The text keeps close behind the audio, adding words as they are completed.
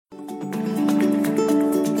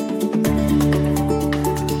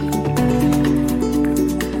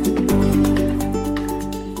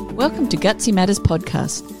Welcome to Gutsy Matters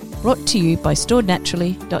podcast, brought to you by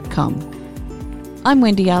storednaturally.com. I'm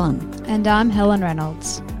Wendy Allen. And I'm Helen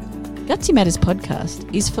Reynolds. Gutsy Matters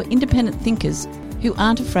podcast is for independent thinkers who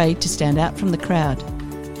aren't afraid to stand out from the crowd.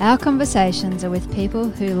 Our conversations are with people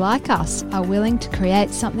who, like us, are willing to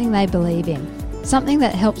create something they believe in, something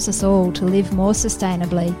that helps us all to live more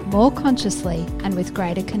sustainably, more consciously, and with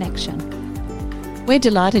greater connection. We're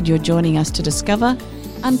delighted you're joining us to discover,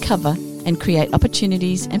 uncover, and create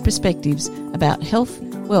opportunities and perspectives about health,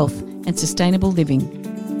 wealth, and sustainable living.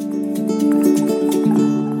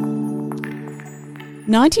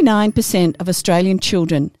 99% of Australian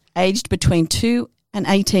children aged between 2 and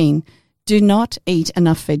 18 do not eat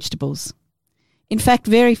enough vegetables. In fact,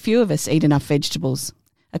 very few of us eat enough vegetables,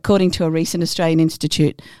 according to a recent Australian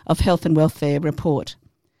Institute of Health and Welfare report.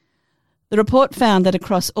 The report found that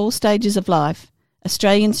across all stages of life,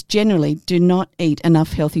 Australians generally do not eat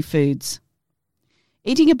enough healthy foods.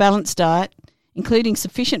 Eating a balanced diet, including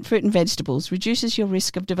sufficient fruit and vegetables, reduces your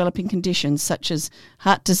risk of developing conditions such as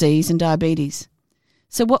heart disease and diabetes.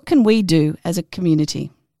 So what can we do as a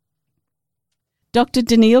community? Dr.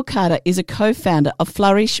 Danielle Carter is a co-founder of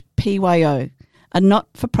Flourish PYO, a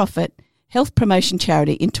not-for-profit health promotion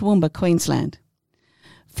charity in Toowoomba, Queensland.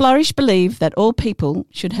 Flourish believe that all people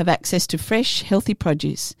should have access to fresh, healthy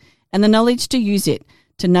produce and the knowledge to use it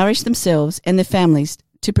to nourish themselves and their families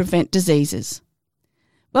to prevent diseases.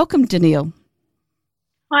 Welcome, Danielle.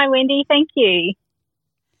 Hi, Wendy. Thank you.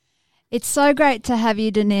 It's so great to have you,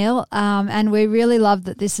 Danielle, and we really love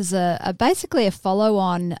that this is basically a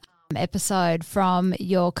follow-on episode from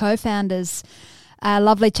your co-founders, a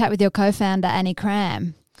lovely chat with your co-founder, Annie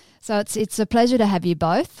Cram. So it's a pleasure to have you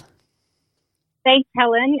both. Thanks,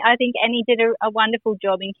 Helen. I think Annie did a wonderful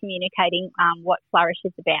job in communicating what Flourish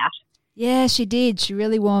is about. Yeah, she did. She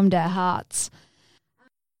really warmed our hearts.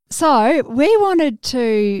 So we wanted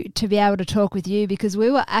to be able to talk with you because we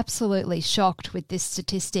were absolutely shocked with this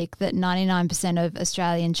statistic that 99% of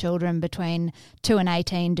Australian children between 2 and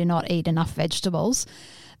 18 do not eat enough vegetables.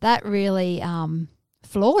 That really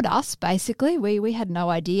floored us, basically. We had no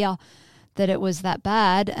idea that it was that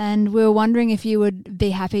bad, and we were wondering if you would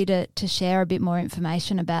be happy to share a bit more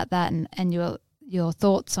information about that and your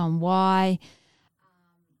thoughts on why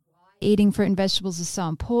eating fruit and vegetables is so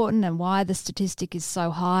important and why the statistic is so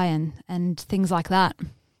high and things like that.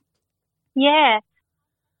 Yeah,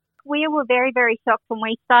 we were very, very shocked when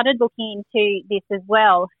we started looking into this as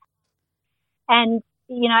well. And,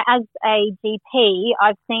 you know, as a GP,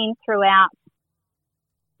 I've seen throughout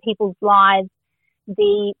people's lives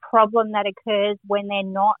the problem that occurs when they're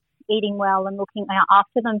not eating well and looking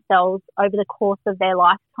after themselves over the course of their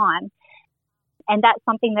lifetime. And that's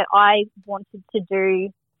something that I wanted to do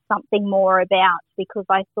something more about, because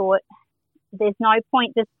I thought there's no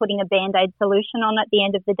point just putting a Band-Aid solution on at the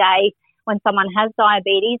end of the day when someone has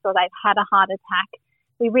diabetes or they've had a heart attack.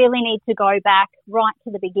 We really need to go back right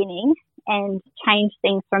to the beginning and change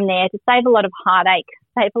things from there to save a lot of heartache,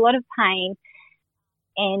 save a lot of pain,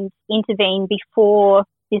 and intervene before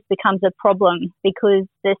this becomes a problem, because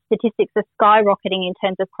the statistics are skyrocketing in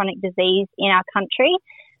terms of chronic disease in our country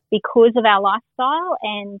because of our lifestyle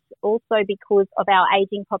and also because of our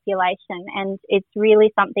ageing population. And it's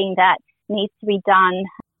really something that needs to be done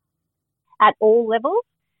at all levels.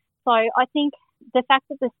 So I think the fact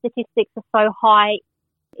that the statistics are so high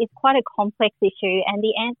is quite a complex issue, and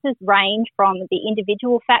the answers range from the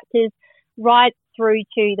individual factors right through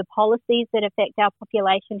to the policies that affect our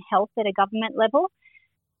population health at a government level.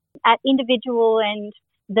 At individual and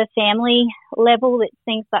the family level, it's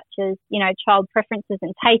things such as, you know, child preferences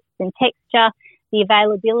and tastes and texture, the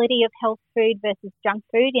availability of health food versus junk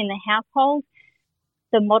food in the household,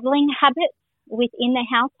 the modelling habits within the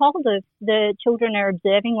household of the children are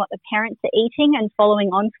observing what the parents are eating and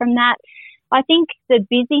following on from that. I think the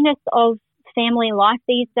busyness of family life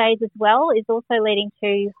these days as well is also leading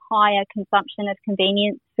to higher consumption of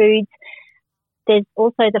convenience foods. There's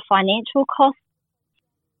also the financial costs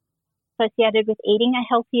associated with eating a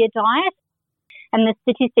healthier diet. And the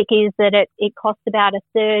statistic is that it costs about a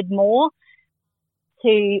third more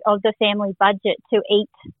of the family budget to eat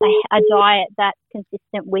a diet that's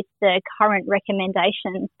consistent with the current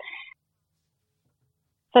recommendations.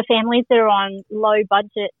 For families that are on low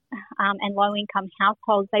budget and low income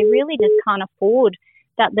households, they really just can't afford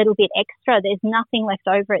that little bit extra. There's nothing left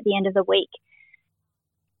over at the end of the week.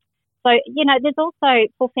 So, you know, there's also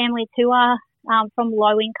for families who are from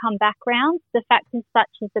low income backgrounds, the factors such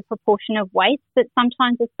as the proportion of waste that's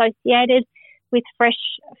sometimes associated with fresh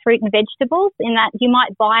fruit and vegetables, in that you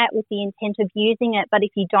might buy it with the intent of using it, but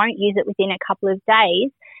if you don't use it within a couple of days,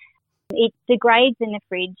 it degrades in the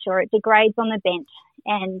fridge or it degrades on the bench,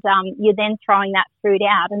 and you're then throwing that food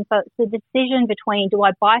out. And so it's the decision between, do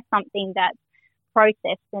I buy something that's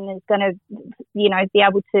processed and is going to, be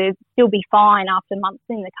able to still be fine after months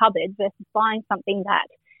in the cupboard, versus buying something that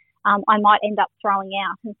I might end up throwing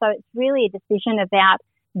out. And so it's really a decision about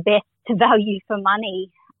best value for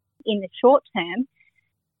money in the short term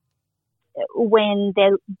when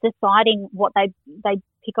they're deciding what they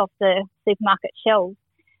pick off the supermarket shelves.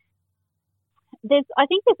 I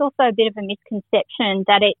think there's also a bit of a misconception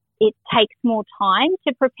that it takes more time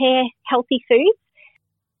to prepare healthy foods.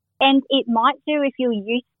 And it might do if you're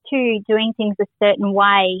used to doing things a certain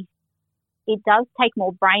way. It does take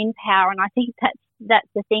more brain power. And I think that's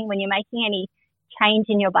the thing when you're making any change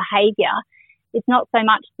in your behaviour. It's not so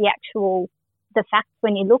much the facts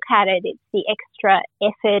when you look at it, it's the extra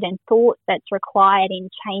effort and thought that's required in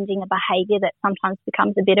changing a behaviour that sometimes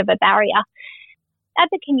becomes a bit of a barrier. At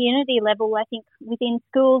the community level, I think within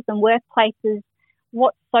schools and workplaces,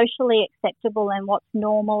 what's socially acceptable and what's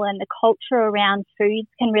normal and the culture around foods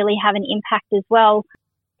can really have an impact as well.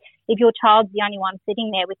 If your child's the only one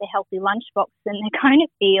sitting there with a healthy lunchbox, then they're going to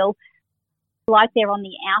feel like they're on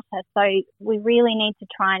the outer. So we really need to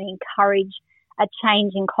try and encourage a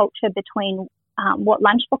change in culture between what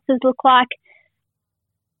lunchboxes look like,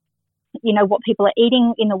 what people are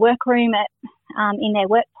eating in the workroom, in their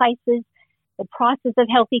workplaces, the prices of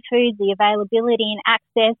healthy food, the availability and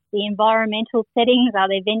access, the environmental settings, are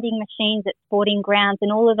there vending machines at sporting grounds,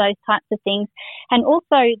 and all of those types of things. And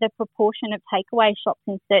also the proportion of takeaway shops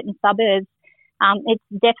in certain suburbs. It's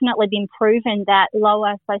definitely been proven that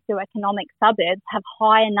lower socioeconomic suburbs have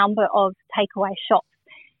higher number of takeaway shops.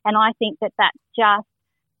 And I think that that's just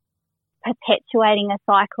perpetuating a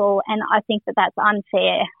cycle, and I think that that's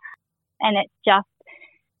unfair. And it's just,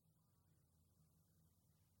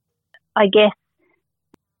 I guess,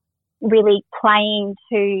 really playing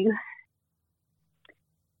to,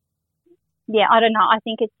 I don't know, I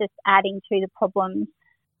think it's just adding to the problems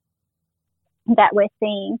that we're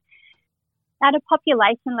seeing. At a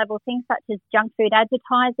population level, things such as junk food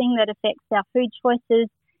advertising that affects our food choices,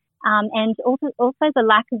 and also the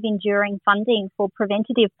lack of enduring funding for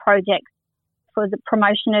preventative projects for the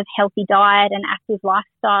promotion of healthy diet and active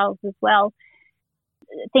lifestyles as well.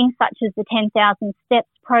 Things such as the 10,000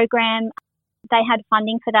 Steps program, they had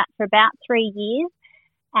funding for that for about 3 years,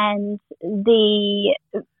 and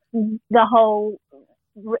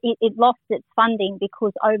it lost its funding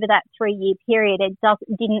because over that 3-year period it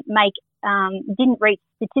didn't reach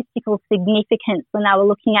statistical significance when they were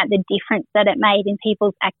looking at the difference that it made in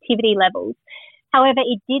people's activity levels. However,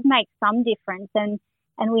 it did make some difference, and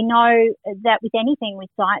we know that with anything, with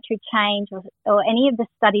dietary change or any of the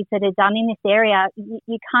studies that are done in this area,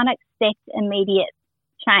 you can't expect immediate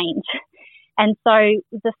change. And so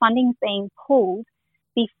the funding's being pulled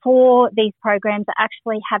before these programs are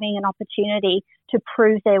actually having an opportunity to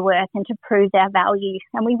prove their worth and to prove their value.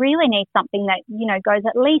 And we really need something that, goes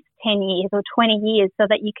at least 10 years or 20 years so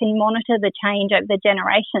that you can monitor the change over the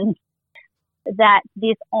generations, that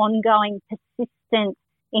this ongoing persistent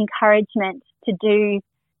encouragement to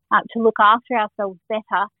look after ourselves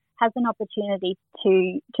better has an opportunity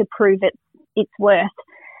to prove its worth.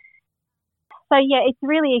 So it's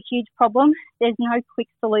really a huge problem. There's no quick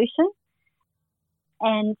solution.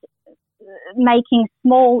 And making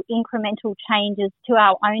small incremental changes to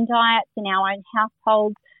our own diets in our own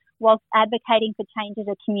households, whilst advocating for change at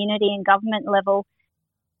a community and government level,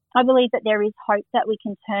 I believe that there is hope that we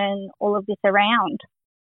can turn all of this around.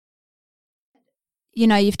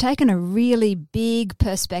 You've taken a really big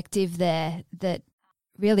perspective there that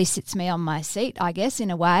really sits me on my seat, I guess, in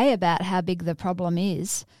a way, about how big the problem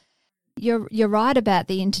is. You're right about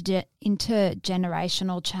the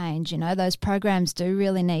intergenerational change. Those programs do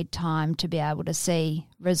really need time to be able to see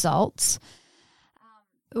results.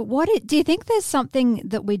 Do you think there's something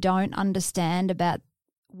that we don't understand about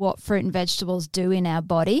what fruit and vegetables do in our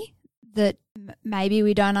body that maybe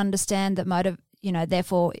we don't understand, that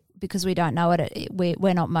therefore, because we don't know it,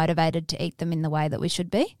 we're not motivated to eat them in the way that we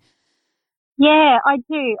should be? Yeah, I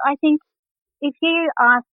do. I think if you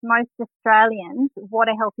ask most Australians what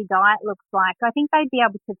a healthy diet looks like, I think they'd be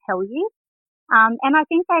able to tell you. And I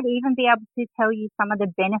think they'd even be able to tell you some of the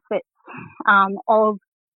benefits of,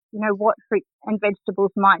 what fruits and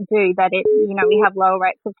vegetables might do, that we have lower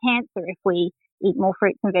rates of cancer if we eat more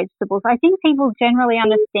fruits and vegetables. I think people generally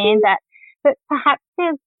understand that, but perhaps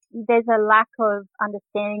there's a lack of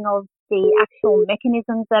understanding of the actual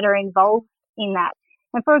mechanisms that are involved in that.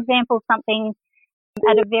 And for example, something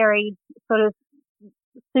at a very sort of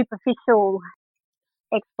superficial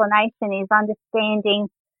explanation is understanding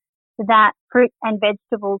that fruits and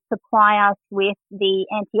vegetables supply us with the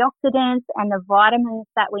antioxidants and the vitamins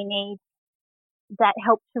that we need that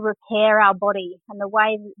help to repair our body. And the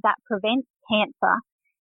way that prevents cancer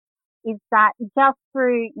is that just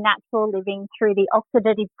through natural living, through the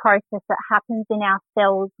oxidative process that happens in our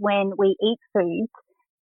cells when we eat foods,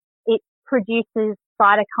 it produces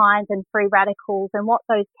cytokines and free radicals. And what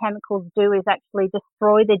those chemicals do is actually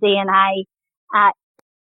destroy the DNA at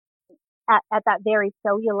that very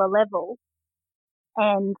cellular level.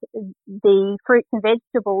 And the fruits and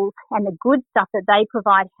vegetables and the good stuff that they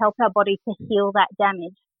provide help our body to heal that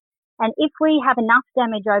damage. And if we have enough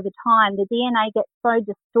damage over time, the DNA gets so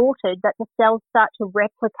distorted that the cells start to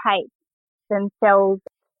replicate themselves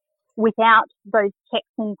without those checks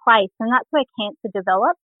in place. And that's where cancer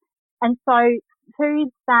develops. And so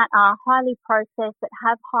foods that are highly processed, that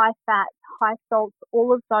have high fat, high salts,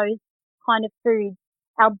 all of those kind of foods,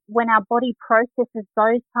 when our body processes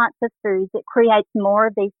those types of foods, it creates more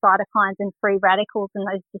of these cytokines and free radicals and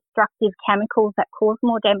those destructive chemicals that cause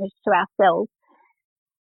more damage to our cells.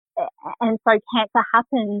 And so cancer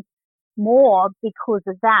happens more because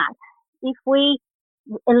of that. If we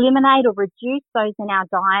eliminate or reduce those in our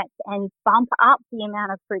diets and bump up the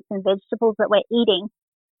amount of fruits and vegetables that we're eating,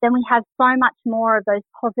 then we have so much more of those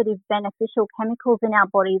positive beneficial chemicals in our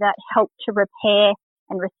body that help to repair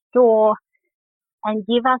and restore and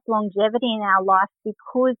give us longevity in our life,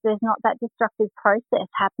 because there's not that destructive process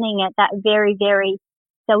happening at that very, very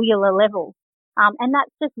cellular level. And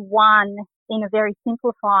that's just one in a very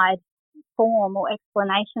simplified form or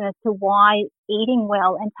explanation as to why eating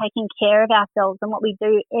well and taking care of ourselves and what we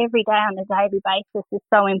do every day on a daily basis is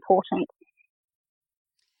so important.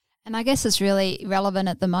 And I guess it's really relevant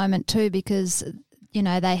at the moment too, because, you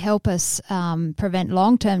know, they help us prevent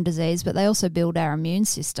long-term disease, but they also build our immune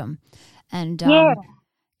system and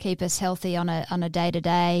keep us healthy on a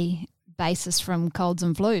day-to-day basis from colds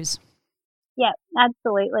and flus. Yeah,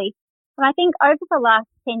 absolutely. And I think over the last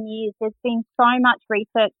 10 years, there's been so much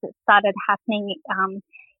research that started happening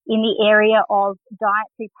in the area of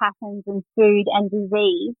dietary patterns and food and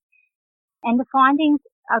disease. And the findings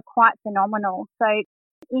are quite phenomenal. So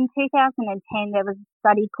in 2010, there was a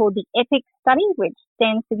study called the EPIC study, which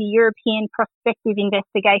stands for the European Prospective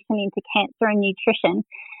Investigation into Cancer and Nutrition.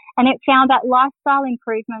 And it found that lifestyle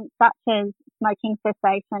improvements such as smoking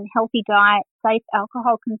cessation, healthy diet, safe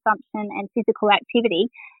alcohol consumption and physical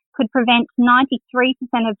activity could prevent 93%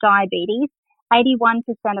 of diabetes, 81%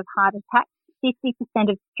 of heart attacks,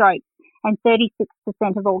 50% of strokes and 36%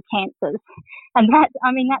 of all cancers. And that's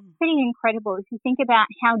pretty incredible if you think about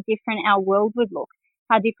how different our world would look,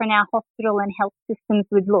 how different our hospital and health systems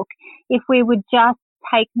would look if we would just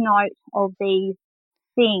take note of these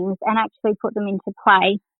things and actually put them into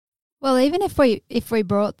play. Well, even if we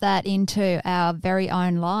brought that into our very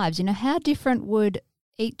own lives, you know, how different would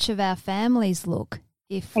each of our families look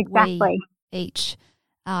if we each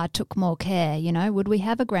took more care? You know, would we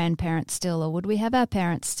have a grandparent still, or would we have our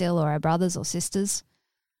parents still, or our brothers or sisters?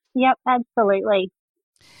 Yep, absolutely.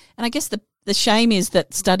 And I guess the shame is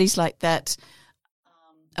that studies like that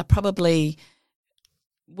are probably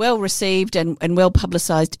well received and well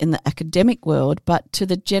publicised in the academic world, but to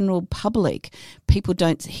the general public, people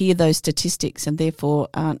don't hear those statistics and therefore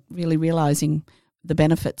aren't really realising the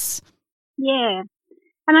benefits. Yeah.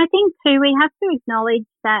 And I think too, we have to acknowledge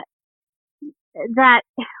that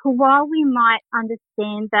while we might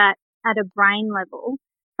understand that at a brain level,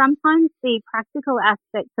 sometimes the practical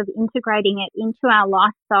aspects of integrating it into our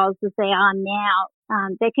lifestyles as they are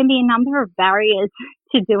now, there can be a number of barriers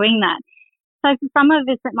to doing that. So for some of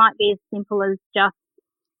us, it might be as simple as just,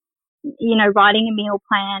 you know, writing a meal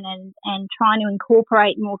plan and trying to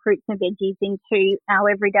incorporate more fruits and veggies into our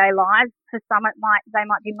everyday lives. For some, they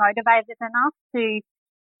might be motivated enough to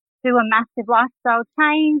do a massive lifestyle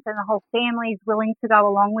change and the whole family is willing to go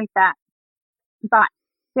along with that. But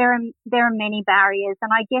there are many barriers,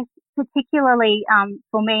 and I guess particularly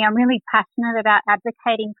for me, I'm really passionate about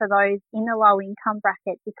advocating for those in the low income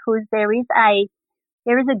bracket, because there is a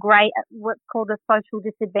what's called a social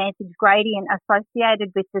disadvantage gradient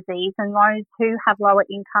associated with disease, and those who have lower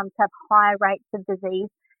incomes have higher rates of disease.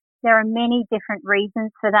 There are many different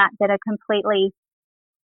reasons for that are completely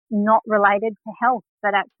not related to health,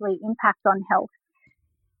 but actually impact on health.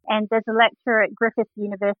 And there's a lecturer at Griffith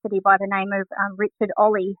University by the name of Richard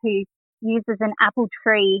Olley who uses an apple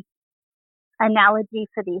tree analogy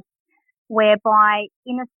for this, whereby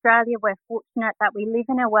in Australia we're fortunate that we live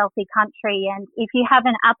in a wealthy country, and if you have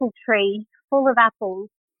an apple tree full of apples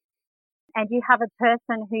and you have a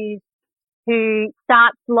person who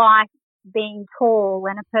starts life being tall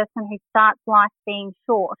and a person who starts life being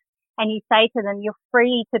short, and you say to them, you're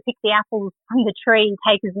free to pick the apples from the tree,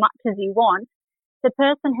 take as much as you want, the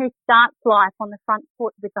person who starts life on the front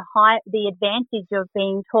foot with the advantage of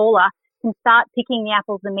being taller can start picking the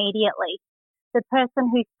apples immediately. The person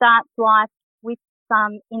who starts life with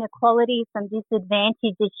some inequality, some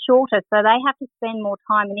disadvantage is shorter, so they have to spend more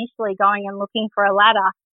time initially going and looking for a ladder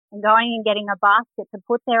and going and getting a basket to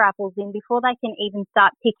put their apples in before they can even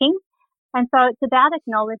start picking. And so it's about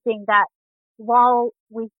acknowledging that while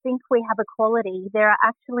we think we have equality, there are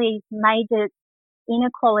actually major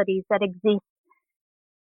inequalities that exist,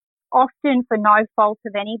 often for no fault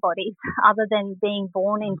of anybody other than being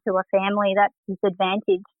born into a family that's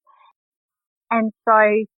disadvantaged. And so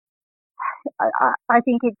I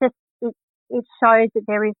think it shows that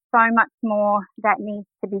there is so much more that needs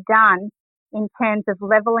to be done in terms of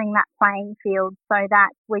levelling that playing field so that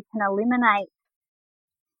we can eliminate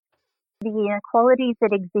the inequalities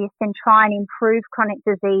that exist and try and improve chronic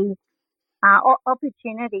disease,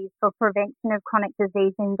 opportunities for prevention of chronic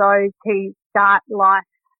disease in those who start life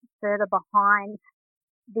further behind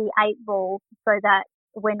the 8 ball so that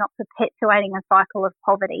we're not perpetuating a cycle of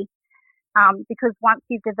poverty. Because once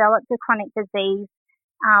you've developed a chronic disease,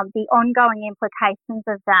 the ongoing implications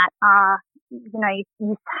of that are,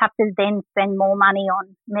 you have to then spend more money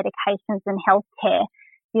on medications and healthcare.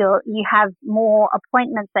 You have more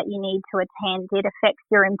appointments that you need to attend. It affects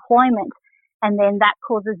your employment, and then that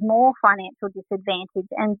causes more financial disadvantage.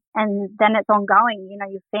 And then it's ongoing.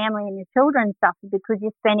 Your family and your children suffer because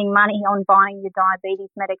you're spending money on buying your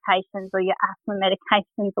diabetes medications or your asthma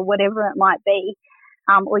medications or whatever it might be.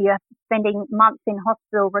 Or you're spending months in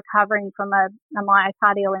hospital recovering from a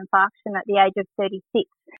myocardial infarction at the age of 36.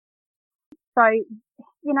 So,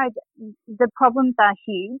 the problems are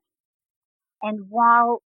huge. And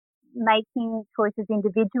while making choices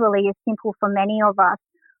individually is simple for many of us,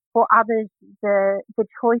 for others, the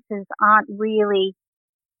choices aren't really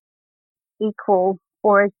equal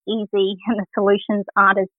or as easy, and the solutions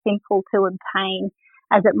aren't as simple to obtain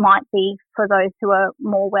as it might be for those who are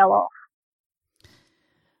more well off.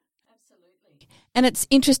 And it's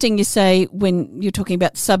interesting you say when you're talking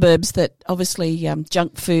about suburbs that obviously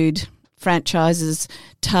junk food franchises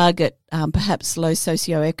target perhaps low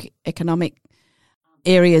socioeconomic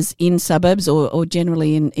areas in suburbs or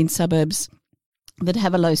generally in suburbs that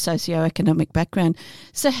have a low socioeconomic background.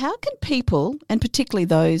 So how can people, and particularly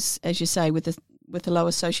those, as you say, with a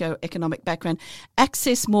lower socioeconomic background,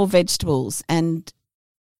 access more vegetables and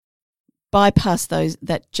bypass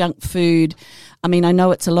that junk food? I mean, I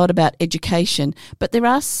know it's a lot about education, but there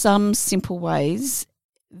are some simple ways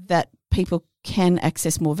that people can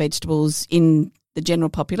access more vegetables in the general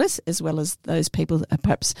populace as well as those people that are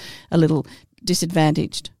perhaps a little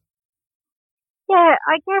disadvantaged. Yeah,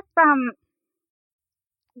 I guess,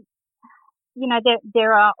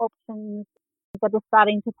 there are options that are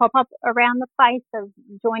starting to pop up around the place of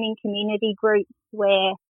joining community groups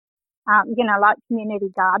where, like community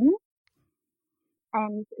gardens.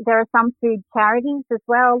 And there are some food charities as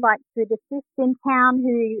well, like Food Assist in town,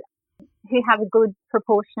 who have a good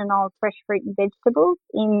proportion of fresh fruit and vegetables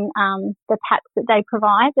in the packs that they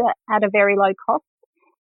provide at a very low cost.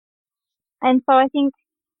 And so I think,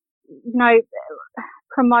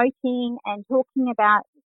 promoting and talking about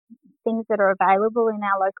things that are available in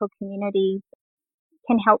our local communities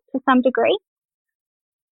can help to some degree.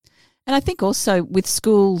 And I think also with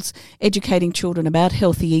schools educating children about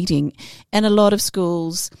healthy eating, and a lot of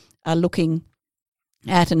schools are looking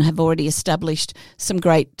at and have already established some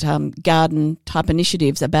great garden type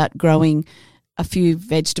initiatives about growing a few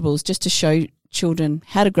vegetables just to show children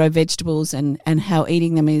how to grow vegetables and how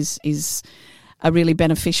eating them is a really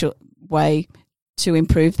beneficial way to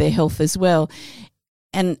improve their health as well.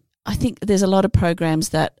 And I think there's a lot of programs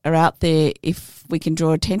that are out there, if we can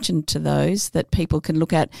draw attention to those, that people can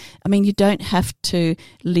look at. I mean, you don't have to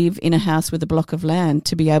live in a house with a block of land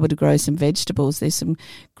to be able to grow some vegetables. There's some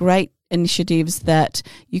great initiatives that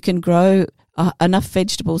you can grow enough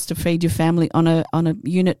vegetables to feed your family on a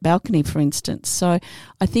unit balcony, for instance. So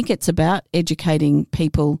I think it's about educating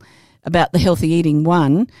people about the healthy eating,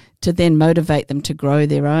 one, to then motivate them to grow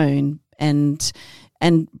their own, and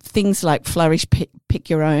things like Flourish Pick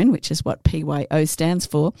Your Own, which is what PYO stands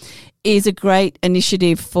for, is a great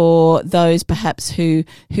initiative for those perhaps who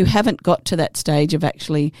haven't got to that stage of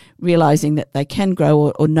actually realising that they can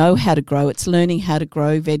grow or know how to grow. It's learning how to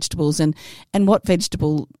grow vegetables and what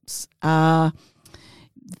vegetables are,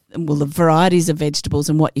 well, the varieties of vegetables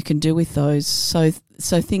and what you can do with those.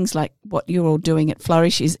 So things like what you're all doing at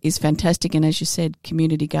Flourish is fantastic, and as you said,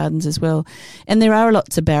 community gardens as well. And there are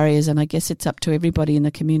lots of barriers, and I guess it's up to everybody in the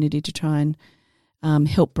community to try and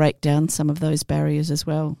help break down some of those barriers as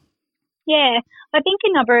well. Yeah, I think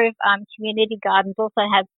a number of community gardens also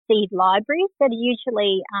have seed libraries that are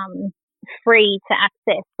usually free to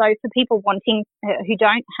access. So for people wanting who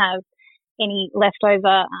don't have any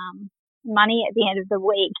leftover money at the end of the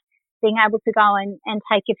week, being able to go and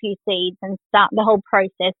take a few seeds and start the whole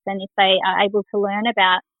process. And if they are able to learn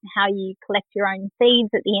about how you collect your own seeds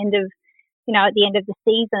at the end of, at the end of the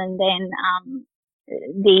season, then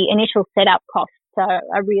the initial setup costs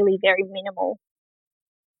are really very minimal.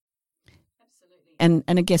 And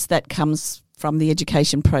I guess that comes from the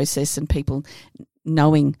education process and people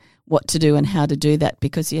knowing what to do and how to do that,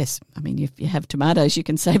 because yes, I mean, if you have tomatoes, you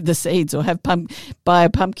can save the seeds, or buy a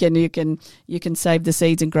pumpkin, you can save the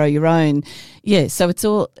seeds and grow your own. Yeah, so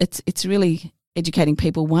it's really educating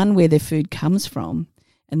people, one, where their food comes from,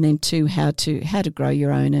 and then two, how to grow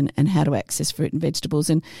your own and how to access fruit and vegetables,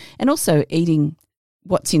 and also eating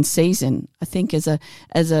what's in season. I think as a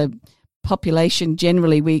population,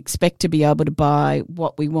 generally we expect to be able to buy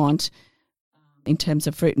what we want in terms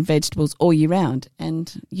of fruit and vegetables all year round,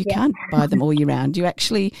 and you can't buy them all year round. You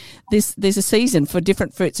actually, there's a season for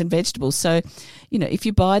different fruits and vegetables. So, if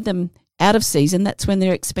you buy them out of season, that's when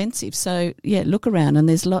they're expensive. So yeah, look around, and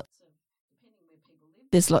there's lots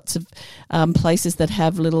of places that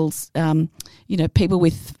have little, people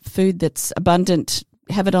with food that's abundant,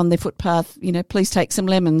 have it on their footpath, please take some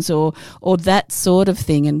lemons or that sort of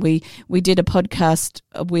thing. And we did a podcast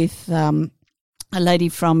with a lady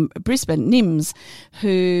from Brisbane, Nims,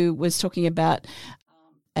 who was talking about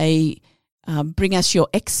a Bring Us Your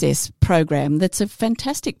Excess program. That's a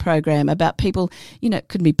fantastic program about people, it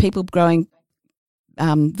could be people growing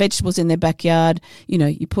vegetables in their backyard.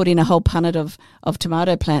 You put in a whole punnet of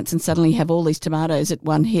tomato plants and suddenly you have all these tomatoes at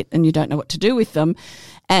one hit and you don't know what to do with them.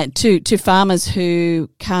 And to farmers who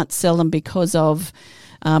can't sell them because of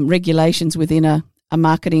regulations within a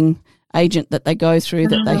marketing agent that they go through,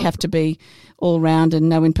 that they have to be all round and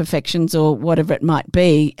no imperfections or whatever it might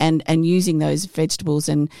be, and using those vegetables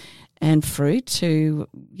and fruit to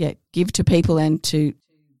give to people and to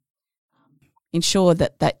ensure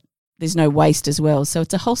that there's no waste as well. So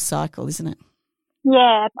it's a whole cycle, isn't it?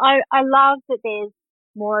 Yeah, I love that there's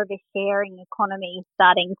more of a sharing economy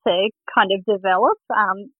starting to kind of develop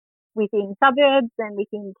within suburbs and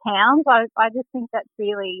within towns. I just think that's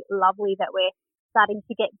really lovely that we're starting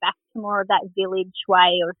to get back to more of that village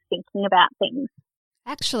way of thinking about things.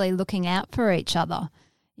 Actually looking out for each other.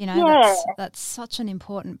 That's such an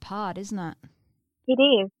important part, isn't it? It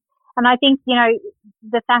is. And I think,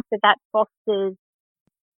 the fact that fosters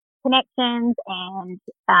connections and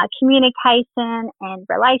communication and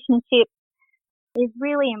relationships is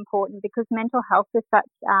really important, because mental health is such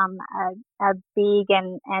a big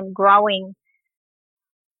and growing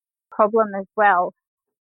problem as well.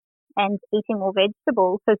 And eating more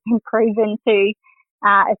vegetables has been proven to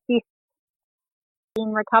assist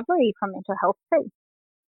in recovery from mental health too.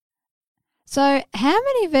 So how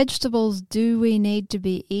many vegetables do we need to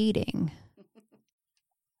be eating?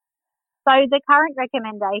 So the current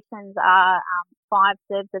recommendations are 5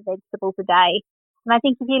 serves of vegetables a day. And I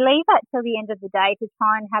think if you leave that till the end of the day to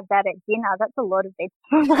try and have that at dinner, that's a lot of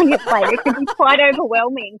vegetables on your plate. It can be quite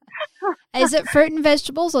overwhelming. Is it fruit and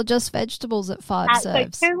vegetables or just vegetables at 5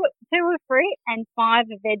 serves? So 2 of fruit and 5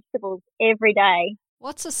 of vegetables every day.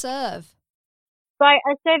 What's a serve? So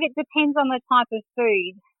a serve, it depends on the type of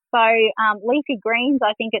food. So leafy greens,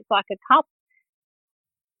 I think it's like a cup.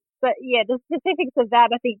 But yeah, the specifics of that,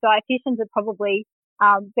 I think dietitians are probably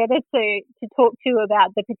better to talk to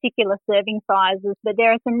about the particular serving sizes. But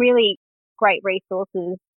there are some really great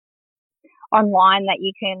resources online that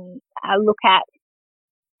you can look at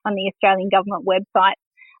on the Australian government website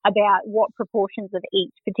about what proportions of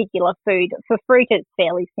each particular food. For fruit, it's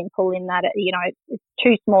fairly simple in that, it's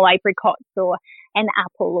 2 small apricots or an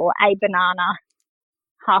apple or a banana,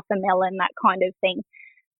 half a melon, that kind of thing.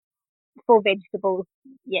 For vegetables,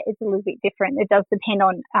 it's a little bit different. It does depend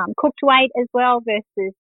on cooked weight as well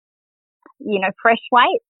versus, fresh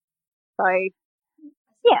weight. So,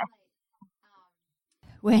 yeah.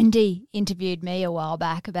 Wendy interviewed me a while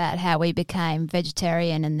back about how we became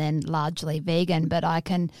vegetarian and then largely vegan, but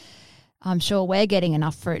I'm sure we're getting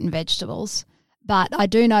enough fruit and vegetables. But I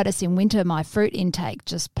do notice in winter my fruit intake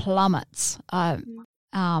just plummets. I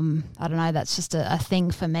don't know, that's just a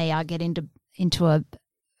thing for me. I get into a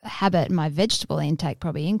habit, my vegetable intake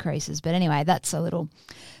probably increases. But anyway, that's a little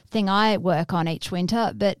thing I work on each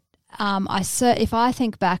winter. But if I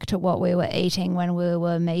think back to what we were eating when we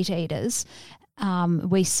were meat eaters,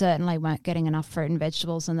 we certainly weren't getting enough fruit and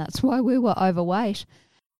vegetables, and that's why we were overweight.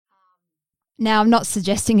 Now, I'm not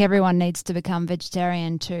suggesting everyone needs to become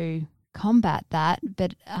vegetarian to combat that,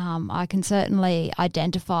 but I can certainly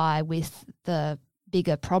identify with the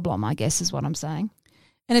bigger problem, I guess is what I'm saying.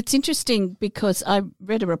 And it's interesting because I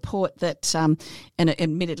read a report that, and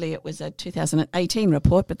admittedly it was a 2018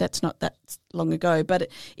 report, but that's not that long ago, but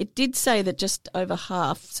it did say that just over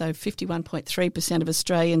half, so 51.3% of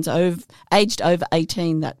Australians aged over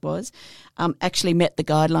 18, that was, actually met the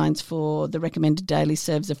guidelines for the recommended daily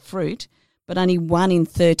serves of fruit, but only 1 in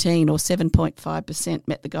 13 or 7.5%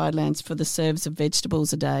 met the guidelines for the serves of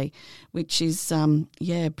vegetables a day, which is,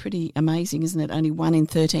 pretty amazing, isn't it? Only 1 in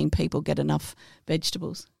 13 people get enough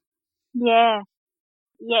vegetables. Yeah,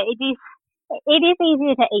 it is. It is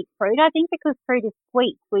easier to eat fruit, I think, because fruit is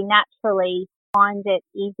sweet. We naturally find it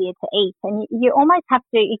easier to eat. And you almost have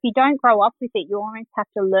to, if you don't grow up with it, you almost have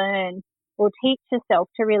to learn or teach yourself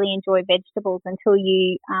to really enjoy vegetables until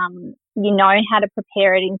you know how to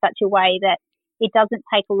prepare it in such a way that it doesn't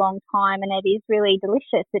take a long time and it is really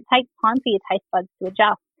delicious. It takes time for your taste buds to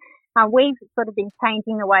adjust. We've sort of been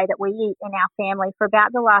changing the way that we eat in our family for about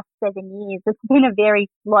the last 7 years. It's been a very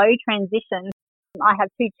slow transition. I have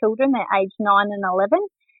 2 children, they're aged 9 and 11,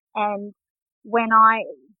 and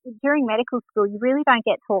during medical school, you really don't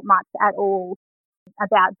get taught much at all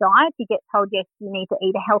about diet. You get told, yes, you need to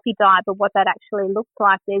eat a healthy diet, but what that actually looks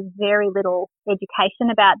like, there's very little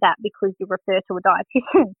education about that because you refer to a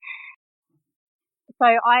dietitian. So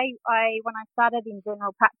when I started in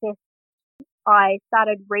general practice, I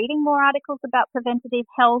started reading more articles about preventative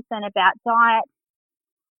health and about diet,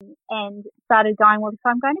 and started going, well, if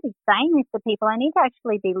I'm going to be saying this to people, I need to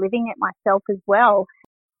actually be living it myself as well,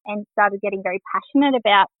 and started getting very passionate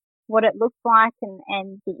about what it looks like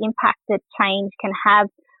and the impact that change can have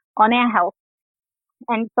on our health.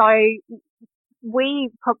 And so we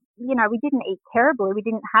didn't eat terribly. We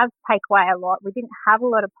didn't have takeaway a lot. We didn't have a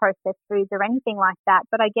lot of processed foods or anything like that.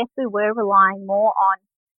 But I guess we were relying more on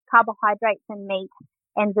carbohydrates and meat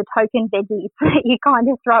and the token veggies that you kind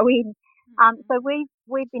of throw in. So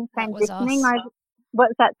we've been transitioning over.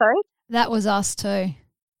 What's that? Sorry? That was us too.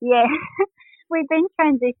 Yeah. We've been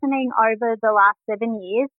transitioning over the last 7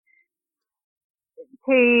 years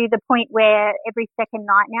to the point where every second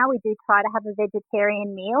night now we do try to have a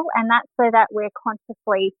vegetarian meal, and that's so that we're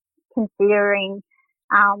consciously considering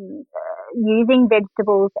using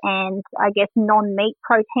vegetables and I guess non-meat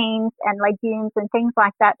proteins and legumes and things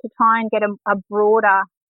like that to try and get a broader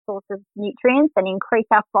source of nutrients and increase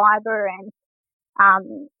our fibre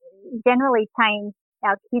and generally change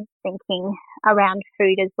our kids' thinking around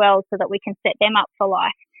food as well so that we can set them up for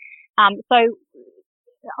life. So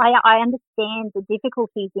I understand the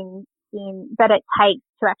difficulties in that it takes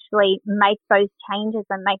to actually make those changes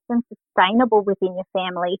and make them sustainable within your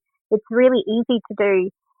family. It's really easy to do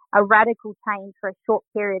a radical change for a short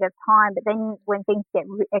period of time, but then when things get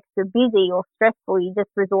extra busy or stressful, you just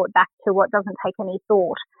resort back to what doesn't take any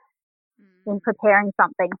thought in preparing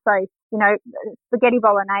something. So, spaghetti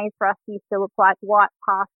bolognese for us used to look like white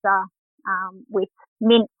pasta with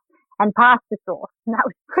mince and pasta sauce, and that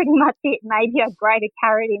was pretty much it. Maybe I'd grate a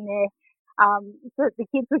carrot in there. So the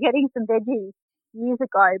kids were getting some veggies years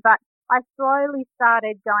ago, but I slowly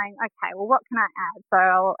started going, okay, well, what can I add?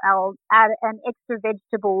 So I'll add an extra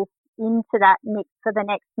vegetable into that mix for the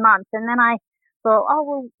next month. And then I thought,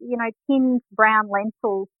 tinned brown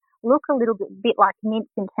lentils look a little bit like mince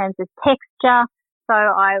in terms of texture. So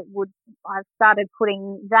I've started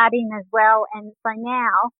putting that in as well. And so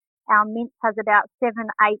now our mince has about 7,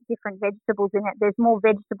 8 different vegetables in it. There's more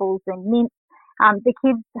vegetables than mince. The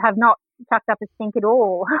kids have not chucked up a stink at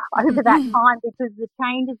all over that time because the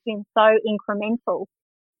change has been so incremental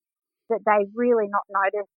that they've really not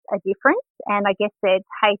noticed a difference. And I guess their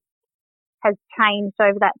taste has changed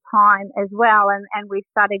over that time as well. And we've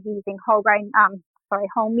started using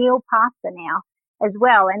wholemeal pasta now as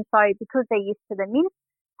well. And so because they're used to the mince,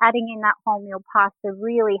 adding in that wholemeal pasta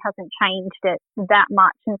really hasn't changed it that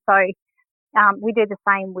much. And so we do the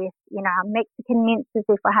same with, Mexican minces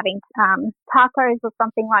if we're having tacos or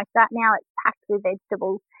something like that. Now it's packed with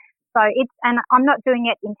vegetables. So and I'm not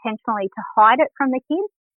doing it intentionally to hide it from the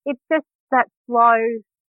kids. It's just that slow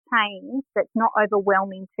change that's not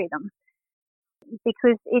overwhelming to them,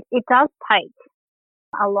 because it does take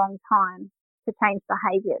a long time to change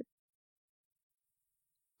behaviours.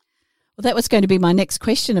 Well, that was going to be my next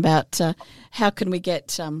question about how can we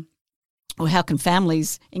get or how can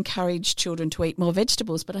families encourage children to eat more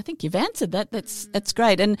vegetables? But I think you've answered that. That's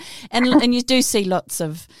great. And you do see lots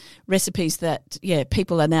of recipes that,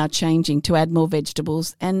 people are now changing to add more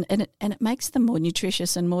vegetables and it makes them more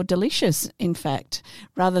nutritious and more delicious, in fact,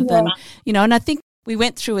 rather than, and I think we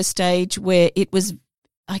went through a stage where it was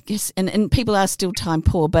I guess, and people are still time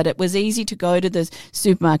poor, but it was easy to go to the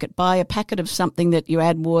supermarket, buy a packet of something that you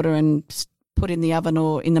add water and put in the oven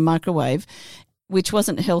or in the microwave, which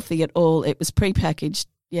wasn't healthy at all. It was prepackaged,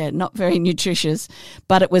 not very nutritious,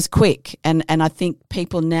 but it was quick. And I think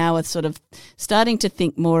people now are sort of starting to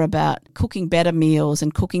think more about cooking better meals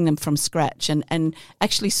and cooking them from scratch and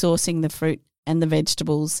actually sourcing the fruit and the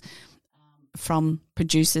vegetables from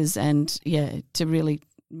producers and, to really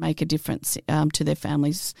make a difference to their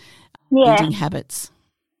families' eating habits.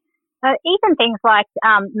 Even things like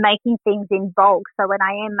making things in bulk. So when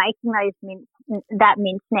I am making that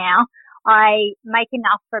mince now, I make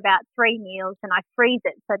enough for about 3 meals and I freeze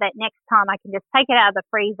it so that next time I can just take it out of the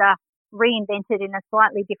freezer, reinvent it in a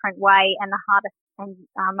slightly different way, and the hardest and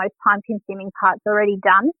most time-consuming part's already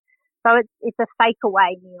done. So it's a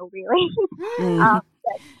fake-away meal, really.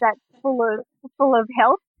 That's full of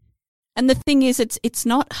health. And the thing is, it's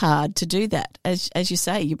not hard to do that. As you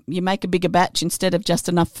say, you make a bigger batch instead of just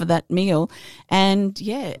enough for that meal. And,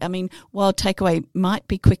 while takeaway might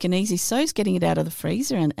be quick and easy, so is getting it out of the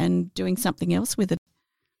freezer and doing something else with it.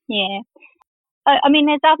 Yeah.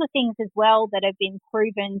 There's other things as well that have been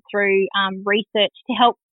proven through research to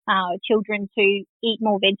help children to eat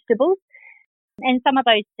more vegetables. And some of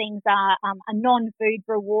those things are a non-food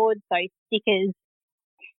reward, so stickers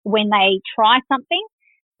when they try something.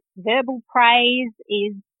 Verbal praise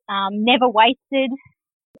is never wasted,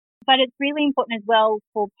 but it's really important as well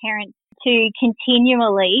for parents to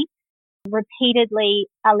continually, repeatedly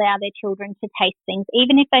allow their children to taste things,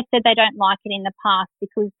 even if they said they don't like it in the past,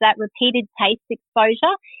 because that repeated taste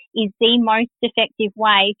exposure is the most effective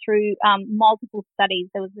way through multiple studies.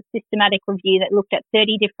 There was a systematic review that looked at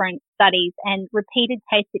 30 different studies, and repeated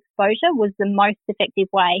taste exposure was the most effective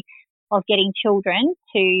way of getting children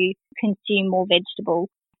to consume more vegetables.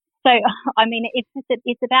 So,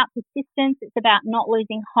 it's about persistence. It's about not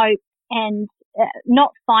losing hope and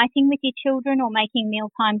not fighting with your children or making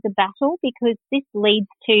mealtimes a battle, because this leads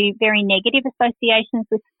to very negative associations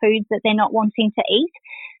with foods that they're not wanting to eat.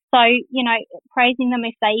 So, praising them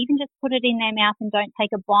if they even just put it in their mouth and don't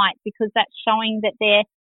take a bite, because that's showing that they're,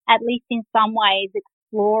 at least in some ways,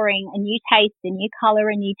 exploring a new taste, a new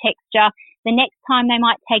colour, a new texture. The next time they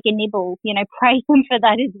might take a nibble, praise them for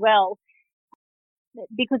that as well.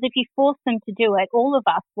 Because if you force them to do it, all of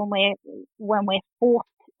us, when we're forced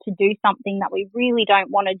to do something that we really don't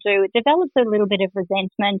want to do, it develops a little bit of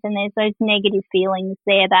resentment, and there's those negative feelings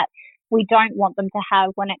there that we don't want them to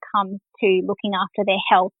have when it comes to looking after their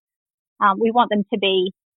health. We want them to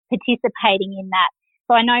be participating in that.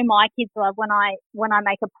 So I know my kids love when I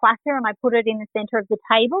make a platter and I put it in the centre of the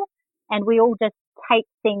table and we all just take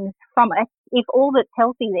things from it. If all that's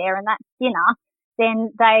healthy there and that's dinner,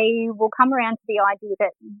 then they will come around to the idea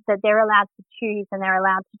that they're allowed to choose and they're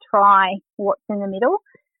allowed to try what's in the middle.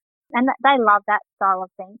 And they love that style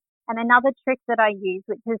of thing. And another trick that I use,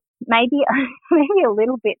 which is maybe a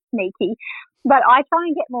little bit sneaky, but I try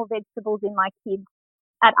and get more vegetables in my kids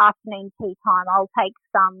at afternoon tea time. I'll take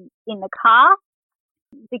some in the car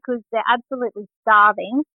because they're absolutely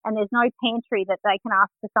starving and there's no pantry that they can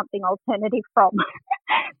ask for something alternative from.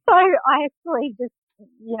 So I actually just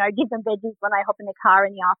give them veggies when they hop in the car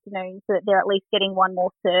in the afternoon so that they're at least getting one more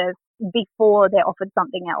serve before they're offered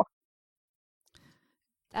something else.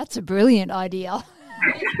 That's a brilliant idea.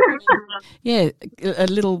 Yeah, a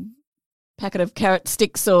little packet of carrot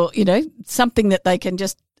sticks or, something that they can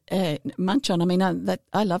just munch on.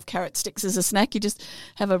 I love carrot sticks as a snack. You just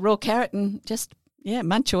have a raw carrot and just,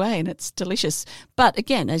 munch away and it's delicious. But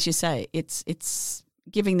again, as you say, it's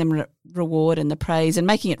giving them reward and the praise and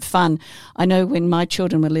making it fun. I know when my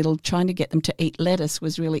children were little, trying to get them to eat lettuce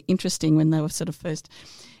was really interesting when they were sort of first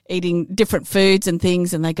eating different foods and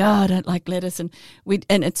things, and they go, I don't like lettuce, and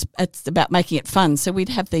it's about making it fun. So we'd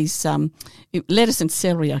have these lettuce and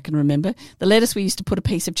celery. I can remember the lettuce. We used to put a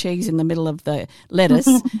piece of cheese in the middle of the lettuce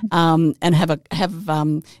and have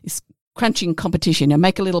this crunching competition, and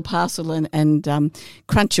make a little parcel and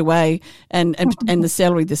crunch away, and the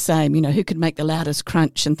celery the same. Who could make the loudest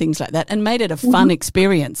crunch and things like that, and made it a fun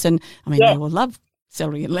experience. And they will love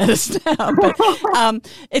celery and lettuce now, but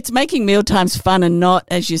it's making mealtimes fun and not,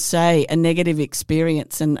 as you say, a negative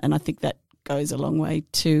experience. And I think that goes a long way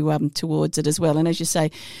towards it as well. And as you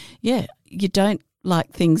say, you don't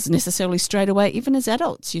like things necessarily straight away. Even as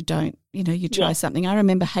adults, you don't. You try something. I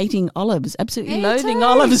remember hating olives, absolutely loathing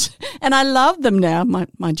olives, and I love them now.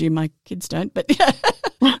 Mind you, my kids don't, but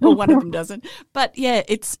or one of them doesn't. But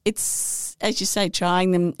it's as you say,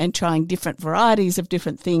 trying them and trying different varieties of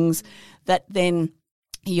different things that then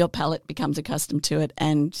your palate becomes accustomed to it,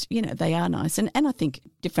 and they are nice. And I think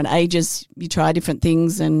different ages you try different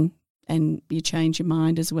things and and you change your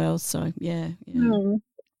mind as well. So, yeah. Mm.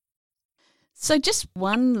 So just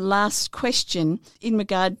one last question in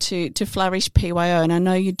regard to Flourish PYO, and I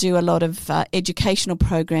know you do a lot of educational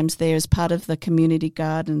programs there as part of the community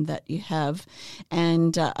garden that you have,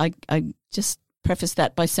 and I just preface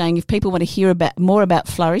that by saying if people want to hear more about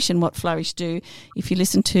Flourish and what Flourish do, if you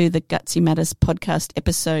listen to the Gutsy Matters podcast,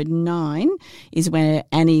 episode 9 is where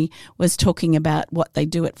Annie was talking about what they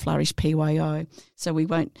do at Flourish PYO. So we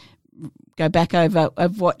won't go back over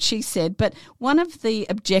of what she said, but one of the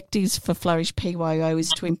objectives for Flourish PYO is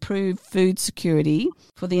to improve food security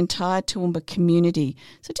for the entire Toowoomba community.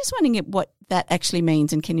 So just wondering what that actually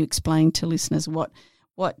means, and can you explain to listeners what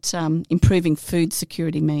improving food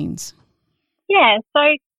security means? Yeah, so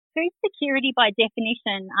food security by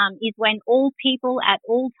definition is when all people at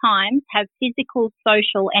all times have physical,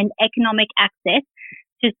 social and economic access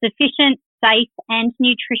to sufficient, safe and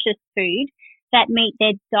nutritious food that meet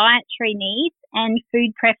their dietary needs and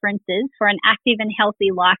food preferences for an active and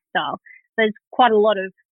healthy lifestyle. There's quite a lot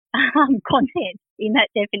of content in that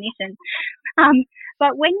definition.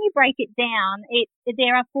 But when you break it down,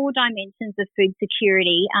 there are 4 dimensions of food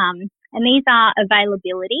security, and these are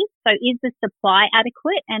availability. So is the supply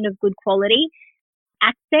adequate and of good quality?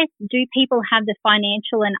 Access, do people have the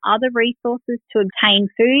financial and other resources to obtain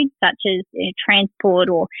food, such as transport,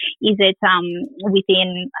 or is it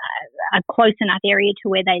within a close enough area to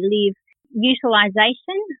where they live?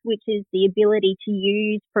 Utilisation, which is the ability to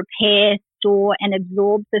use, prepare, store and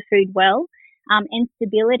absorb the food well. And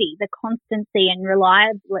stability, the constancy and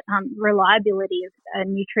reliability of a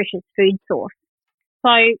nutritious food source.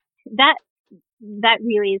 So that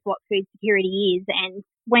really is what food security is. And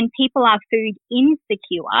when people are food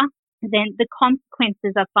insecure, then the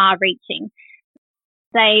consequences are far-reaching.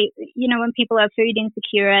 When people are food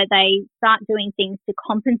insecure, they start doing things to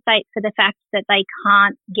compensate for the fact that they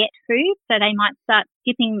can't get food. So they might start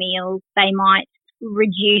skipping meals. They might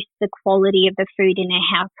reduce the quality of the food in their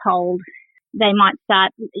household. They might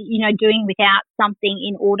start, doing without something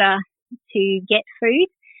in order to get food.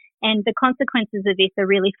 And the consequences of this are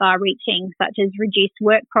really far-reaching, such as reduced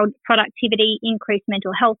work productivity, increased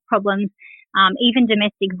mental health problems, even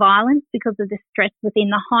domestic violence because of the stress within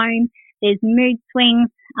the home. There's mood swings,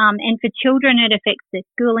 and for children it affects their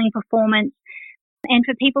schooling performance. And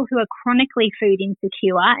for people who are chronically food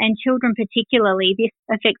insecure, and children particularly, this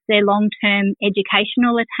affects their long-term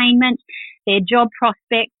educational attainment, their job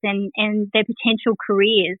prospects and their potential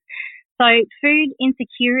careers. So food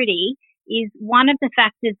insecurity is one of the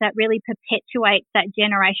factors that really perpetuates that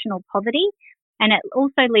generational poverty, and it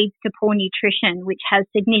also leads to poor nutrition, which has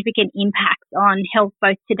significant impacts on health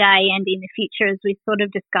both today and in the future, as we sort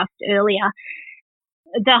of discussed earlier.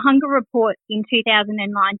 The Hunger Report in 2019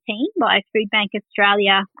 by Foodbank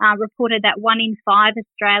Australia reported that 1 in 5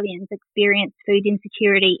 Australians experienced food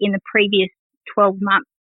insecurity in the previous 12 months.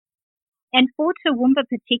 And for Toowoomba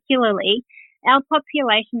particularly, our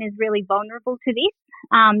population is really vulnerable to this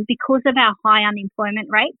because of our high unemployment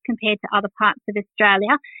rates compared to other parts of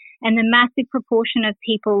Australia, and the massive proportion of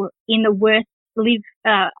people in the worst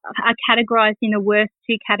are categorised in the worst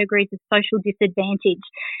 2 categories of social disadvantage.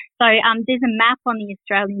 So there's a map on the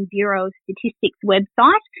Australian Bureau of Statistics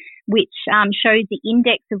website which shows the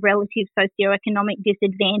index of relative socioeconomic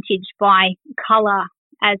disadvantage by colour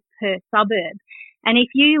as per suburb. And if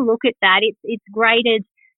you look at that, it's graded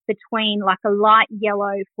between like a light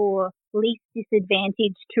yellow for least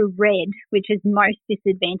disadvantaged to red, which is most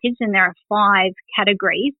disadvantaged, and there are 5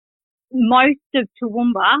 categories. Most of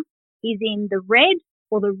Toowoomba is in the red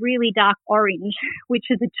or the really dark orange, which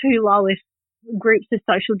are the 2 lowest groups of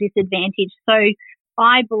social disadvantage. So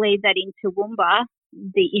I believe that in Toowoomba,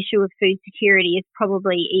 the issue of food security is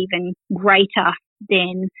probably even greater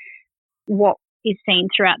than what is seen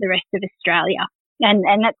throughout the rest of Australia. And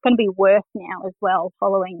that's going to be worse now as well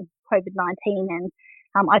following COVID-19. And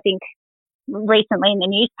I think recently in the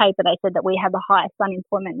newspaper they said that we have the highest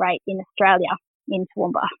unemployment rate in Australia in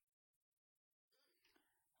Toowoomba.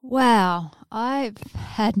 Wow, I've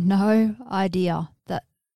had no idea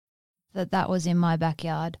that was in my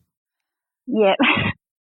backyard. Yeah.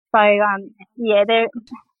 So,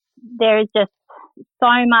 there is just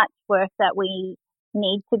so much work that we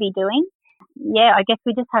need to be doing. Yeah, I guess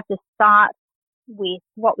we just have to start with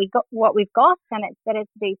what we've got, and it's better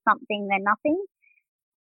to do something than nothing.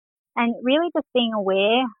 And really just being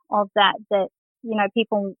aware of that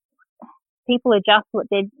people adjust what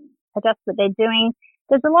they're doing.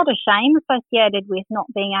 There's a lot of shame associated with not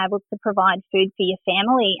being able to provide food for your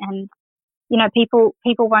family, and people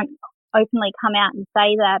won't openly come out and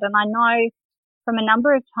say that. And I know from a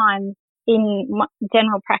number of times in my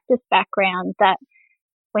general practice background that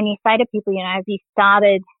when you say to people, you know, have you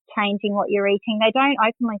started changing what you're eating? They don't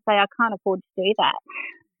openly say, I can't afford to do that.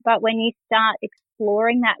 But when you start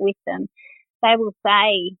exploring that with them, they will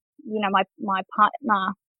say, you know, my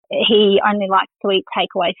partner, he only likes to eat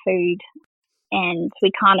takeaway food, and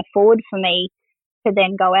we can't afford for me to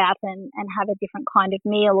then go out and have a different kind of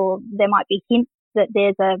meal, or there might be hints that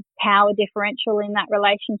there's a power differential in that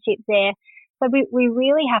relationship there. So we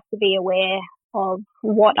really have to be aware of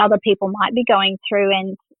what other people might be going through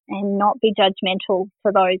and not be judgmental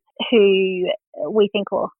for those who we think,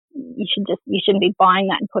 oh, you shouldn't be buying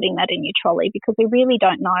that and putting that in your trolley, because we really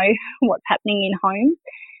don't know what's happening in homes.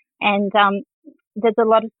 And there's a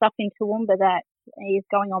lot of stuff in Toowoomba that is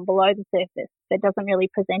going on below the surface that doesn't really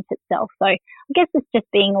present itself. So I guess it's just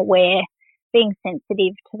being aware, being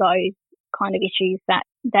sensitive to those kind of issues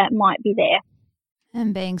that might be there.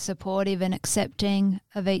 And being supportive and accepting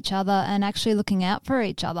of each other and actually looking out for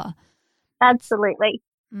each other. Absolutely.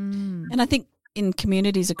 And I think in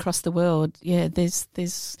communities across the world,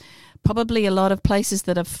 there's probably a lot of places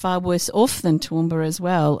that are far worse off than Toowoomba as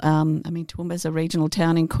well. I mean, Toowoomba is a regional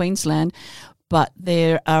town in Queensland, but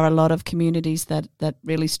there are a lot of communities that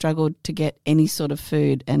really struggle to get any sort of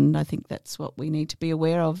food, and I think that's what we need to be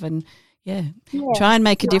aware of and try and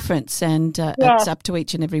make a difference. And it's up to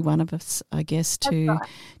each and every one of us, I guess, to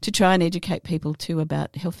try and educate people too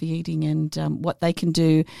about healthy eating and what they can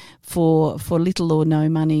do for little or no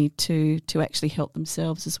money to actually help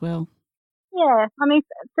themselves as well. Yeah, I mean,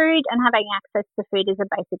 food and having access to food is a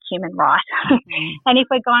basic human right. And if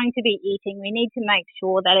we're going to be eating, we need to make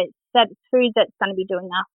sure that it's food that's going to be doing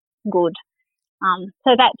us good.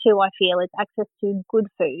 So that too, I feel, is access to good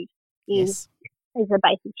food is a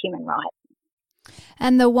basic human right.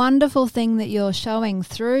 And the wonderful thing that you're showing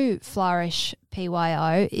through Flourish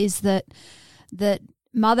PYO is that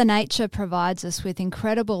Mother Nature provides us with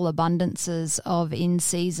incredible abundances of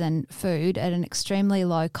in-season food at an extremely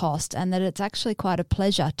low cost, and that it's actually quite a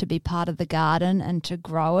pleasure to be part of the garden and to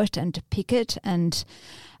grow it and to pick it and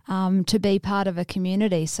to be part of a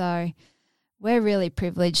community. So we're really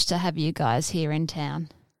privileged to have you guys here in town.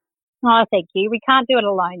 Oh, thank you. We can't do it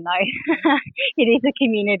alone, though. It is a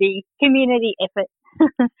community effort.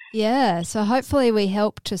 Yeah, so hopefully we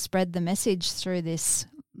help to spread the message through this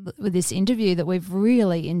with this interview that we've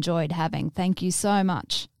really enjoyed having. Thank you so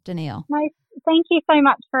much, Danielle. No, thank you so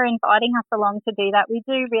much for inviting us along to do that. We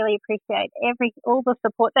do really appreciate all the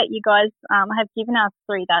support that you guys have given us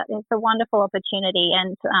through that. It's a wonderful opportunity,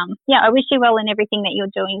 and I wish you well in everything that you're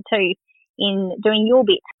doing too, in doing your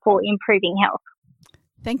bit for improving health.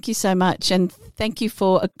 Thank you so much, and thank you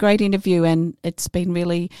for a great interview, and it's been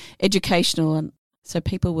really educational, and so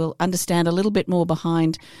people will understand a little bit more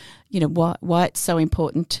behind, why it's so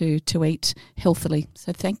important to eat healthily.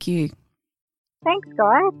 So thank you. Thanks,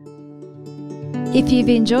 guys. If you've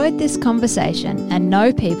enjoyed this conversation and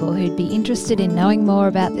know people who'd be interested in knowing more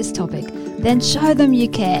about this topic, then show them you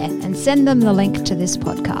care and send them the link to this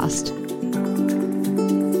podcast.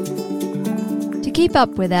 To keep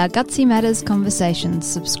up with our Gutsy Matters conversations,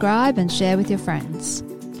 subscribe and share with your friends.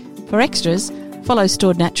 For extras, follow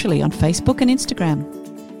Stored Naturally on Facebook and Instagram.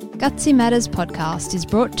 Gutsy Matters podcast is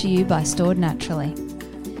brought to you by Stored Naturally.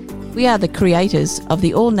 We are the creators of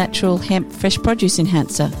the all-natural hemp fresh produce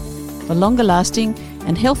enhancer for longer lasting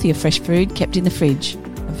and healthier fresh food kept in the fridge.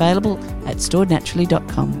 Available at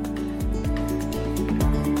storednaturally.com.